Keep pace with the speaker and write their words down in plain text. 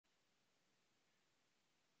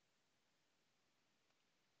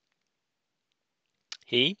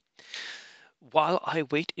Hey, while I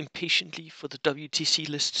wait impatiently for the WTC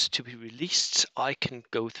lists to be released, I can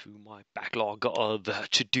go through my backlog of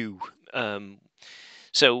to-do. Um,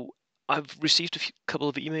 so I've received a couple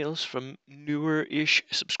of emails from newer-ish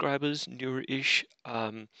subscribers, newer-ish,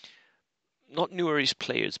 not newer-ish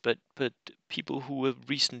players, but people who have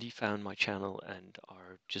recently found my channel and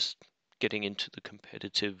are just getting into the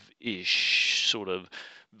competitive-ish sort of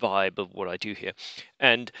vibe of what I do here.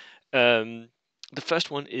 And um, the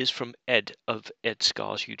first one is from Ed of Ed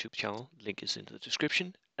Scar's YouTube channel. Link is in the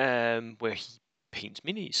description, where he paints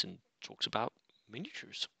minis and talks about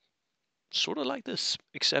miniatures, sort of like this,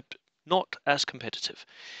 except not as competitive.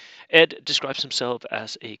 Ed describes himself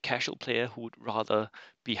as a casual player who would rather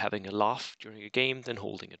be having a laugh during a game than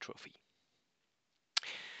holding a trophy.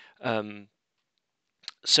 Um,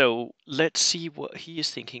 so let's see what he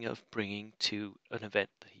is thinking of bringing to an event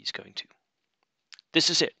that he's going to. This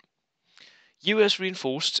is it. US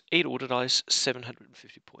Reinforced, 8 order dice,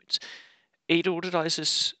 750 points. 8 order dice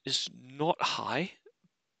is not high.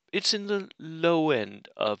 It's in the low end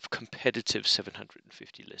of competitive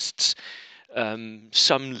 750 lists.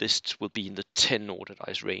 Some lists will be in the 10 order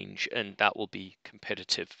dice range, and that will be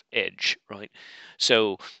competitive edge, right?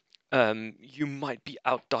 So you might be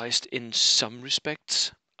outdiced in some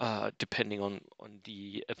respects, depending on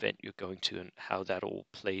the event you're going to and how that all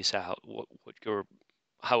plays out,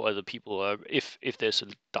 how other people are, if there's a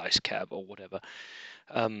dice cap or whatever.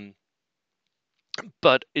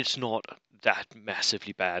 But it's not that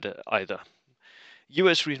massively bad either.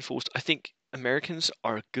 US Reinforced, I think Americans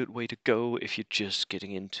are a good way to go if you're just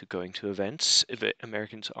getting into going to events. If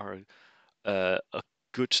Americans are a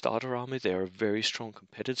good starter army, they're a very strong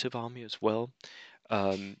competitive army as well.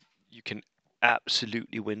 You can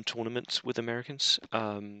absolutely win tournaments with Americans.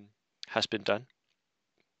 Has been done.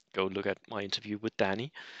 Go look at my interview with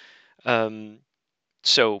Danny. Um,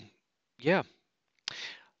 so, yeah.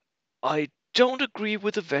 I don't agree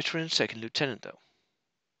with the veteran second lieutenant, though.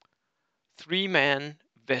 3-man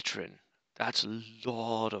veteran. That's a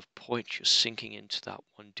lot of points you're sinking into that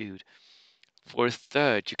one dude. For a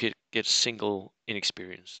third, you could get a single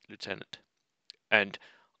inexperienced lieutenant. And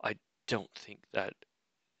I don't think that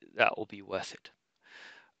will be worth it.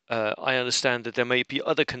 I understand that there may be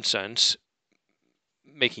other concerns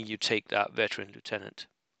making you take that veteran lieutenant.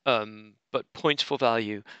 But points for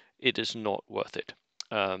value, it is not worth it.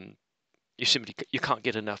 You can't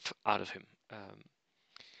get enough out of him.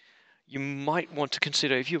 You might want to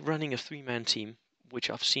consider, if you're running a 3-man team, which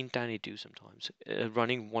I've seen Danny do sometimes,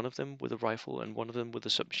 running one of them with a rifle and one of them with a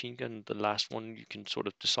submachine gun. The last one you can sort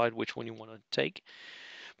of decide which one you want to take,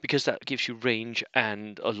 because that gives you range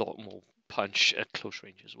and a lot more punch at close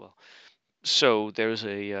range as well. So there's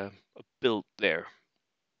a build there.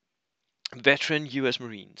 Veteran US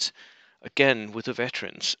Marines. Again, with the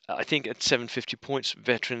veterans, I think at 750 points,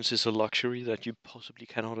 veterans is a luxury that you possibly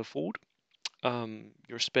cannot afford.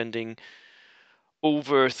 You're spending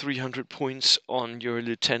over 300 points on your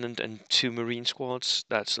lieutenant and 2 marine squads.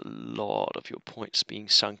 That's a lot of your points being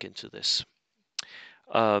sunk into this.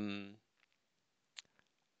 And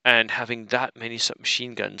having that many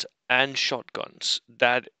submachine guns and shotguns,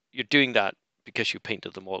 that you're doing that because you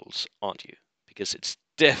painted the models, aren't you? Because it's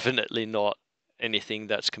definitely not anything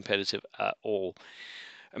that's competitive at all.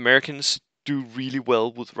 Americans do really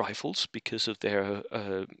well with rifles because of their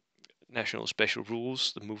national special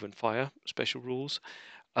rules, the move and fire special rules.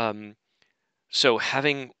 So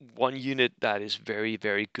having one unit that is very,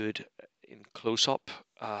 very good in close-up,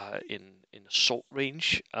 in assault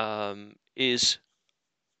range, is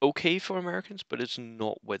okay for Americans, but it's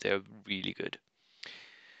not where they're really good.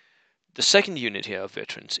 The second unit here of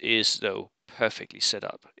veterans is, though, perfectly set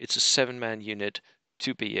up. It's a 7-man unit,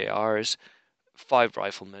 2 BARs, 5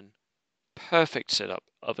 riflemen, perfect setup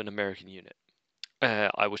of an American unit.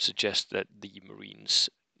 I would suggest that the Marines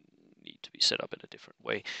need to be set up in a different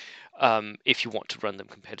way if you want to run them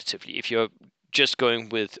competitively. If you're just going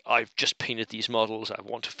with, I've just painted these models, I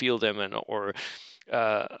want to feel them, or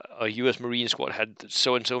a US Marine squad had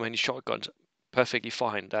so and so many shotguns, perfectly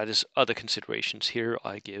fine. That is other considerations. Here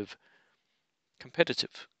I give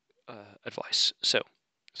competitive advice. So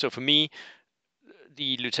for me,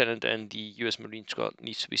 the lieutenant and the US Marine squad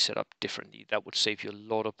needs to be set up differently. That would save you a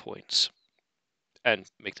lot of points and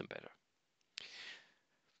make them better.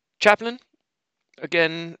 Chaplain,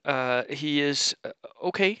 again, he is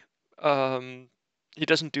okay. He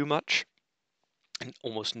doesn't do much and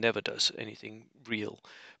almost never does anything real,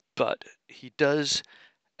 but he does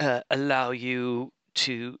allow you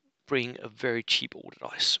to bring a very cheap order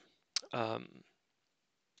dice.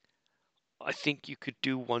 I think you could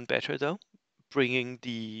do one better though, bringing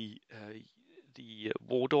the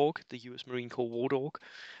War Dog, the US Marine Corps War Dog,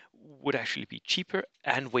 would actually be cheaper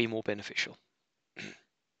and way more beneficial.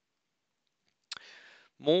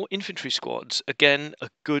 More infantry squads. Again, a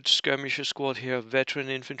good skirmisher squad here, veteran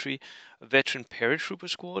infantry, a veteran paratrooper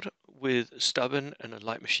squad with stubborn and a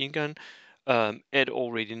light machine gun. Ed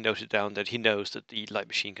already noted down that he knows that the light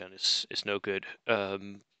machine gun is no good,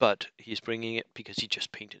 but he's bringing it because he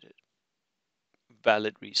just painted it.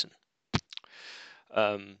 Valid reason.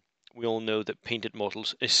 We all know that painted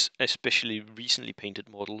models, especially recently painted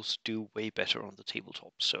models, do way better on the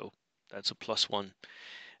tabletop, so that's a +1.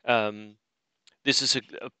 This is a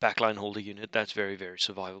backline holder unit that's very, very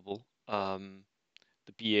survivable.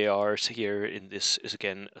 The BARs here in this is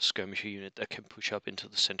again a skirmisher unit that can push up into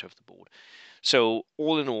the center of the board. So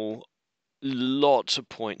all in all, lots of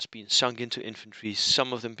points being sunk into infantry,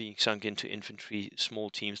 some of them being sunk into infantry small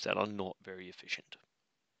teams that are not very efficient.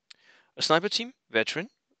 A sniper team, veteran,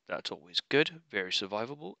 that's always good, very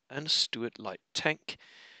survivable, and a Stuart light tank.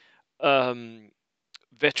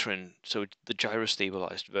 Veteran, so the gyro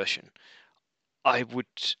stabilized version. I would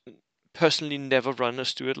personally never run a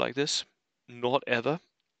Stuart like this. Not ever.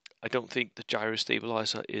 I don't think the gyro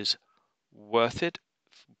stabilizer is worth it,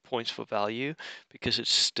 points for value, because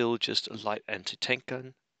it's still just a light anti-tank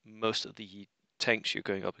gun. Most of the tanks you're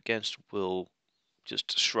going up against will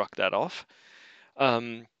just shrug that off.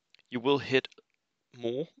 You will hit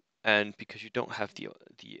more, and because you don't have the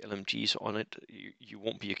LMGs on it, you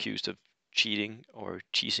won't be accused of cheating or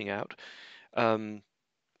cheesing out.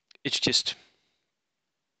 It's just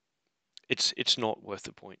it's not worth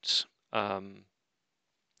the points.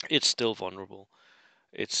 It's still vulnerable.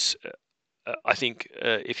 It's I think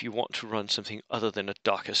if you want to run something other than a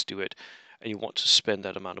darker Stuart and you want to spend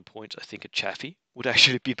that amount of points, I think a Chaffee would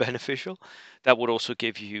actually be beneficial. That would also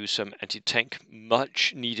give you some anti-tank,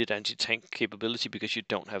 much needed anti-tank capability because you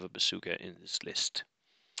don't have a bazooka in this list.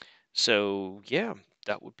 So yeah,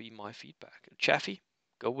 that would be my feedback. Chaffee,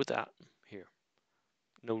 go with that here.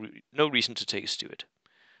 No reason to take a Stuart.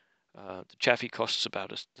 The Chaffee costs about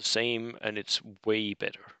the same, and it's way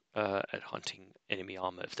better at hunting enemy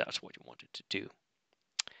armor if that's what you wanted to do.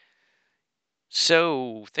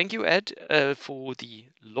 So thank you, Ed, for the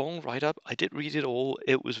long write-up. I did read it all.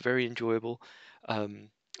 It was very enjoyable.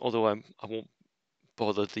 Although I won't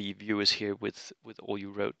bother the viewers here with all you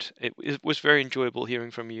wrote. It was very enjoyable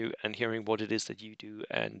hearing from you and hearing what it is that you do.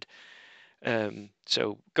 And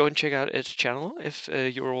so go and check out Ed's channel if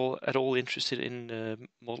you're all at all interested in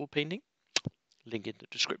model painting. Link in the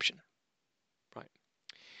description. Right.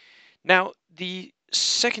 Now, the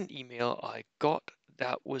second email I got,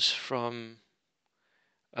 that was from,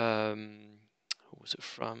 who was it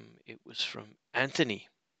from? It was from Anthony.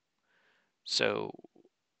 So,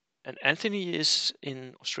 and Anthony is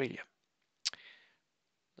in Australia.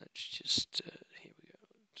 Let's just, here we go,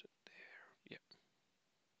 there, yeah.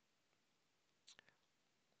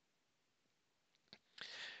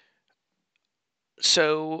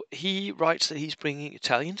 So he writes that he's bringing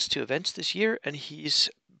Italians to events this year, and he's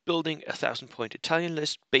building a 1,000-point Italian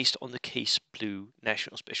list based on the Case Blue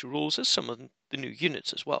National Special Rules as some of the new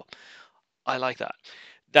units as well. I like that.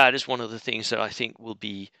 That is one of the things that I think will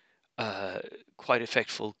be quite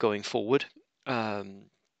effective going forward,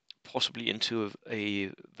 possibly into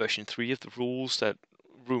a version 3 of the rules that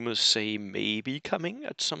rumors say may be coming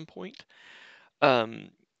at some point.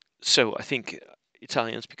 So I think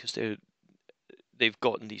Italians, because they've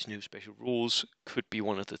gotten these new special rules, could be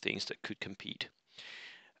one of the things that could compete.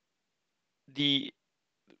 The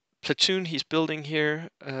platoon he's building here,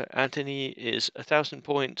 Anthony, is 1,000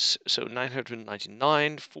 points, so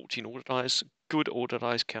 999, 14 order dice, good order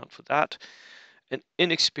dice count for that. An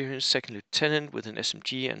inexperienced second lieutenant with an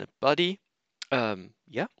SMG and a buddy.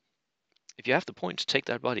 Yeah, if you have the points, take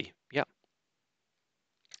that buddy. Yeah.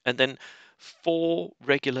 And then 4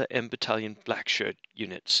 regular M Battalion black shirt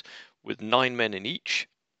units with 9 men in each,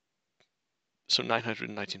 so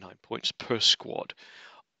 999 points per squad.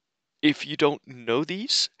 If you don't know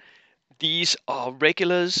these are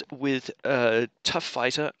regulars with a tough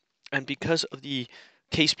fighter, and because of the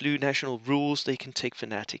Case Blue national rules, they can take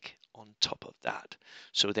Fanatic on top of that.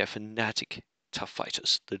 So they're Fanatic tough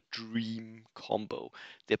fighters, the dream combo.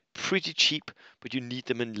 They're pretty cheap, but you need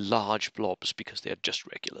them in large blobs because they're just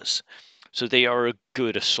regulars. So they are a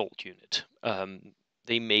good assault unit.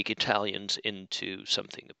 They make Italians into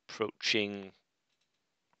something approaching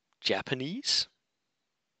Japanese,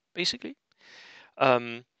 basically.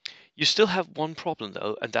 You still have one problem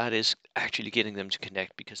though, and that is actually getting them to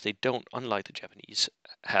connect, because they don't, unlike the Japanese,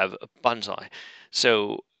 have a banzai.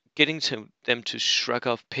 So getting them to shrug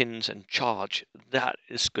off pins and charge, that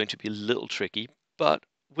is going to be a little tricky, but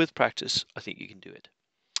with practice, I think you can do it.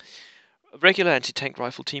 A regular anti-tank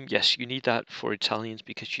rifle team, yes, you need that for Italians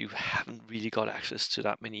because you haven't really got access to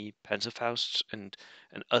that many Panzerfausts and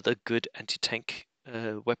other good anti-tank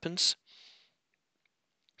weapons.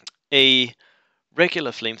 A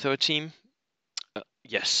regular flamethrower team,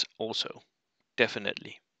 yes, also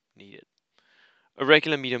definitely needed. A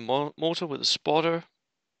regular medium mortar with a spotter.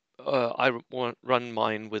 I run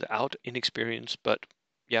mine without inexperience, but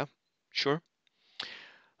yeah, sure.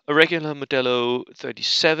 A regular Modelo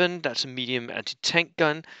 37, that's a medium anti-tank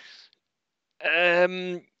gun.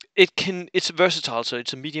 It's versatile, so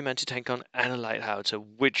it's a medium anti-tank gun and a light howitzer,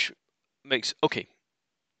 which makes okay.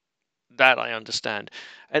 That I understand.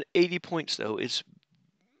 At 80 points though, it's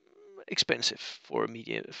expensive for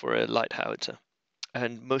a light howitzer,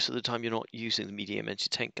 and most of the time you're not using the medium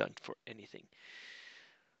anti-tank gun for anything.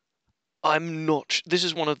 I'm not. This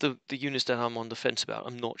is one of the units that I'm on the fence about.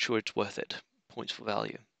 I'm not sure it's worth it. Points for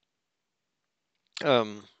value.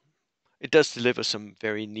 It does deliver some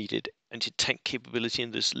very needed anti-tank capability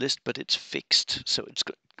in this list, but it's fixed, so it's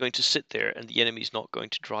going to sit there, and the enemy's not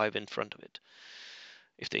going to drive in front of it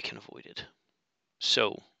if they can avoid it.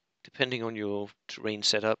 So, depending on your terrain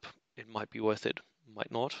setup, it might be worth it,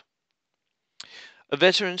 might not. A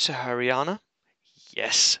veteran Sahariana,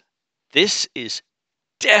 yes, this is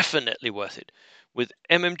definitely worth it. With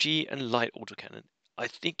MMG and light autocannon, I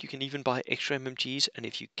think you can even buy extra MMGs, and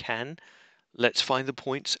if you can, let's find the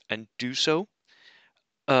points and do so.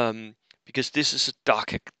 Because this is a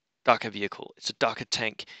darker vehicle. It's a darker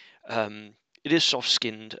tank. It is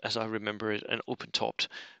soft-skinned, as I remember it, and open-topped,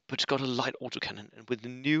 but it's got a light autocannon. And with the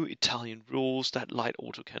new Italian rules, that light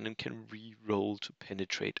autocannon can re-roll to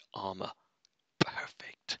penetrate armor.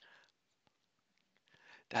 Perfect.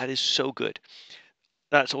 That is so good.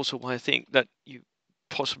 That's also why I think that you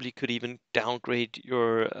possibly could even downgrade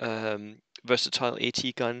your versatile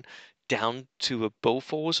AT gun down to a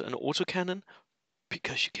Bofors, an autocannon,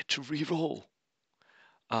 because you get to re-roll.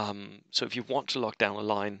 So if you want to lock down a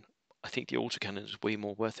line, I think the autocannon is way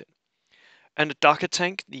more worth it. And a darker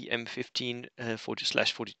tank, the M15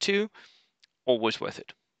 40/42, always worth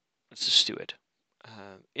it. Let's just do it.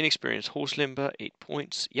 Inexperienced horse limber, 8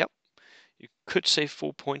 points. Yep. You could save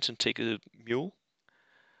 4 points and take a mule.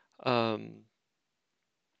 2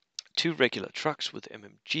 regular trucks with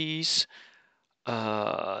MMGs.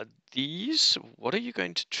 These, what are you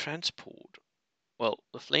going to transport? Well,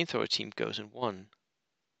 the flamethrower team goes in 1.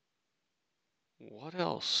 What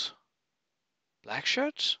else? Black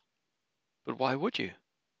shirts? But why would you?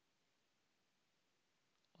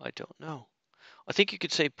 I don't know. I think you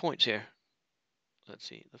could save points here. Let's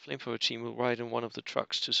see. The flamethrower team will ride in one of the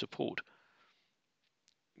trucks to support.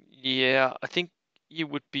 Yeah, I think you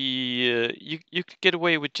would be. You could get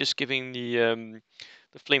away with just giving the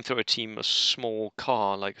flamethrower team a small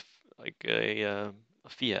car like a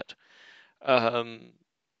Fiat.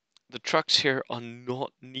 The trucks here are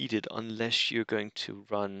not needed unless you're going to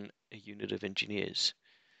run a unit of engineers.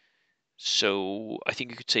 So I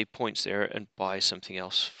think you could save points there and buy something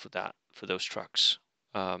else for those trucks.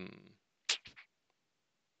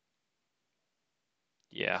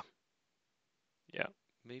 Yeah, yeah,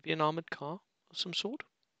 maybe an armored car of some sort.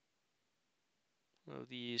 Oh,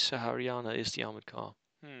 the Sahariana is the armored car.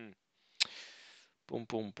 Boom,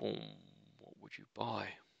 boom, boom. What would you buy?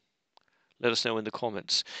 Let us know in the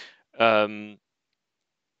comments.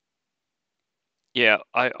 Yeah,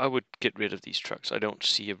 I would get rid of these trucks. I don't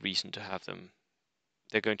see a reason to have them.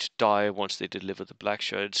 They're going to die once they deliver the black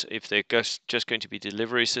shirts. If they're just going to be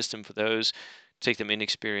delivery system for those, take them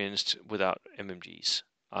inexperienced without MMGs.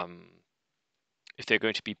 If they're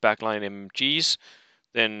going to be backline MMGs,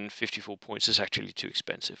 then 54 points is actually too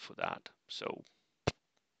expensive for that. So,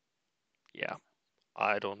 yeah,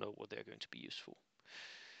 I don't know what they're going to be used for.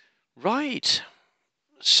 Right.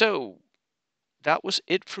 So, that was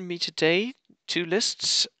it from me today. 2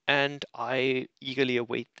 lists, and I eagerly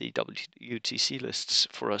await the WTC lists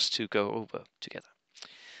for us to go over together.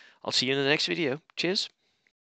 I'll see you in the next video. Cheers.